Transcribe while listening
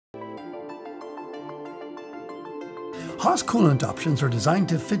Haas Coolant options are designed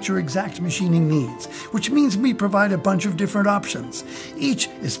to fit your exact machining needs, which means we provide a bunch of different options. Each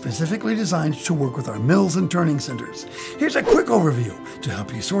is specifically designed to work with our mills and turning centers. Here's a quick overview to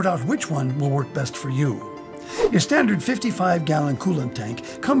help you sort out which one will work best for you. Your standard 55-gallon coolant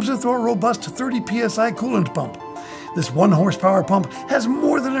tank comes with a robust 30 psi coolant pump. This 1 horsepower pump has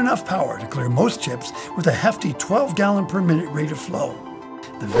more than enough power to clear most chips with a hefty 12-gallon per minute rate of flow.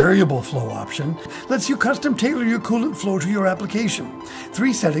 The variable flow option lets you custom tailor your coolant flow to your application.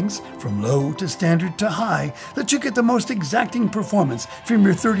 3 settings, from low to standard to high, let you get the most exacting performance from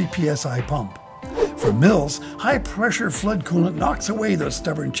your 30 psi pump. For mills, high-pressure flood coolant knocks away those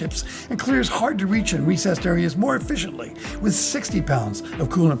stubborn chips and clears hard-to-reach and recessed areas more efficiently with 60 pounds of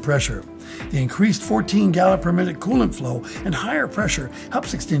coolant pressure. The increased 14-gallon per minute coolant flow and higher pressure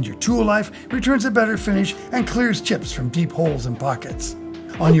helps extend your tool life, returns a better finish, and clears chips from deep holes and pockets.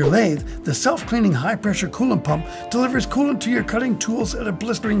 On your lathe, the self-cleaning high-pressure coolant pump delivers coolant to your cutting tools at a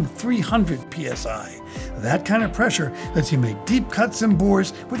blistering 300 psi. That kind of pressure lets you make deep cuts and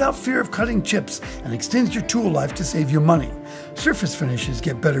bores without fear of cutting chips and extends your tool life to save you money. Surface finishes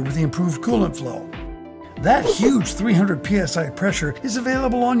get better with the improved coolant flow. That huge 300 psi pressure is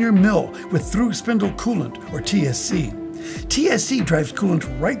available on your mill with through spindle coolant, or TSC. TSC drives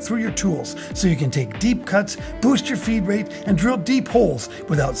coolant right through your tools so you can take deep cuts, boost your feed rate, and drill deep holes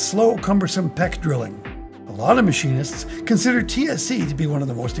without slow, cumbersome peck drilling. A lot of machinists consider TSC to be one of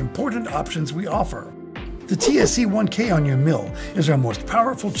the most important options we offer. The TSC 1K on your mill is our most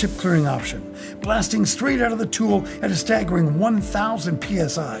powerful chip clearing option, blasting straight out of the tool at a staggering 1000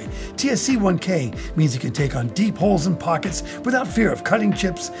 psi. TSC 1K means you can take on deep holes and pockets without fear of cutting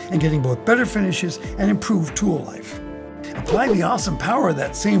chips and getting both better finishes and improved tool life. Apply the awesome power of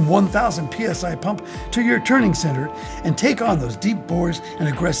that same 1000 psi pump to your turning center and take on those deep bores and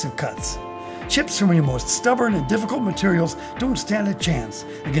aggressive cuts. Chips from your most stubborn and difficult materials don't stand a chance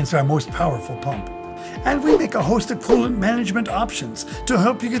against our most powerful pump. And we make a host of coolant management options to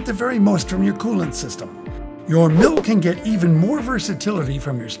help you get the very most from your coolant system. Your mill can get even more versatility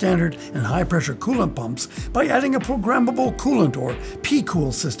from your standard and high-pressure coolant pumps by adding a programmable coolant, or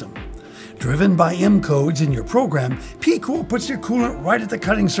P-Cool system. Driven by M codes in your program, P-Cool puts your coolant right at the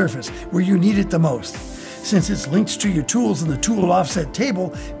cutting surface where you need it the most. Since it's linked to your tools in the tool offset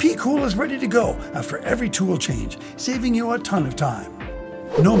table, P-Cool is ready to go after every tool change, saving you a ton of time.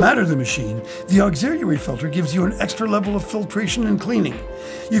 No matter the machine, the auxiliary filter gives you an extra level of filtration and cleaning.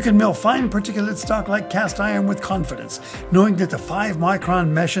 You can mill fine particulate stock like cast iron with confidence, knowing that the 5-micron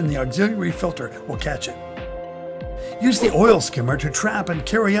mesh in the auxiliary filter will catch it. Use the oil skimmer to trap and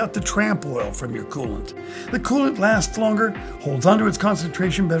carry out the tramp oil from your coolant. The coolant lasts longer, holds onto its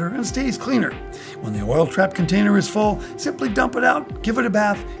concentration better, and stays cleaner. When the oil trap container is full, simply dump it out, give it a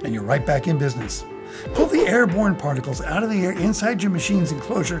bath, and you're right back in business. Pull the airborne particles out of the air inside your machine's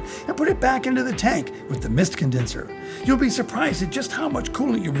enclosure and put it back into the tank with the mist condenser. You'll be surprised at just how much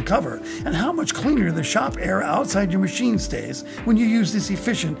coolant you recover and how much cleaner the shop air outside your machine stays when you use this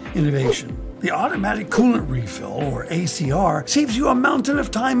efficient innovation. The automatic coolant refill, or ACR, saves you a mountain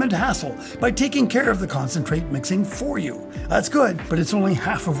of time and hassle by taking care of the concentrate mixing for you. That's good, but it's only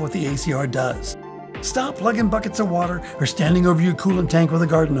half of what the ACR does. Stop lugging buckets of water or standing over your coolant tank with a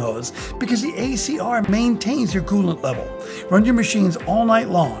garden hose, because the ACR maintains your coolant level. Run your machines all night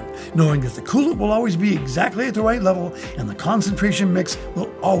long, knowing that the coolant will always be exactly at the right level and the concentration mix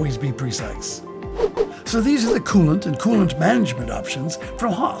will always be precise. So these are the coolant and coolant management options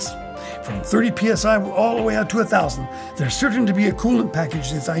from Haas. From 30 psi all the way out to 1000, there's certain to be a coolant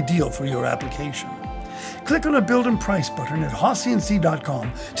package that's ideal for your application. Click on a Build and Price button at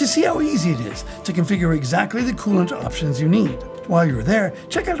haascnc.com to see how easy it is to configure exactly the coolant options you need. While you're there,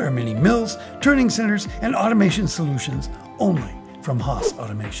 check out our many mills, turning centers, and automation solutions only from Haas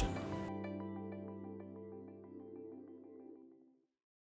Automation.